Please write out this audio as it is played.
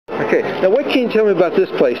Okay. Now, what can you tell me about this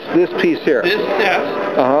place, this piece here? This set.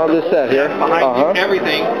 This set here. Behind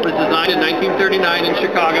everything was designed in 1939 in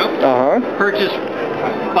Chicago. Purchased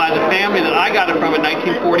by the family that I got it from in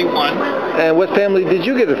 1941. And what family did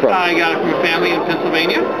you get it from? I got it from a family in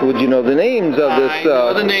Pennsylvania. Would you know the names of this? I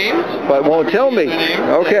know the names. But won't tell me.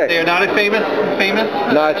 Okay. They're not a famous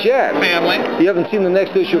not yet. family. You haven't seen the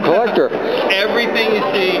next issue Collector. Everything you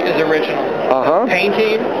see is original.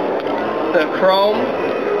 Painting, the chrome,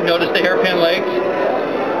 notice the hairpin legs.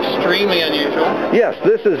 Extremely unusual. Yes,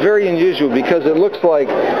 this is very unusual because it looks like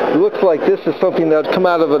this is something that would come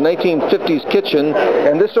out of a 1950s kitchen,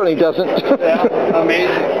 and this certainly doesn't. Yeah, amazing.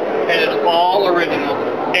 And it's all original.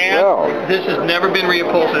 And this has never been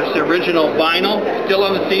reupholstered. It's the original vinyl, still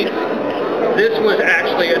on the seats. This was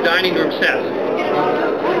actually a dining room set.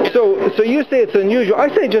 So you say it's unusual.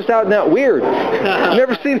 I say just out and out weird. I've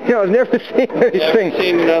never seen anything Never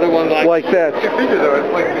seen another one like that. It's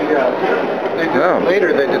like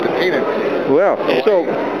later they did the painted. Well, the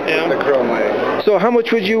chrome leg. So how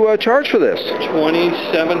much would you charge for this?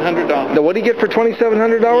 $2,700. Now, what do you get for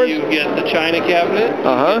 $2,700? You get the china cabinet,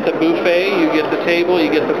 you get the buffet, you get the table,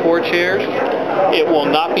 you get the 4 chairs. It will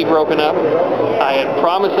not be broken up. I had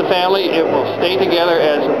promised the family it will stay together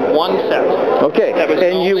as one set. Okay. That was the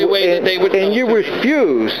only way that they would. And you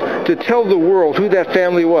refuse to tell the world who that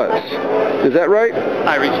family was. Is that right?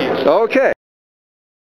 I refuse. Okay.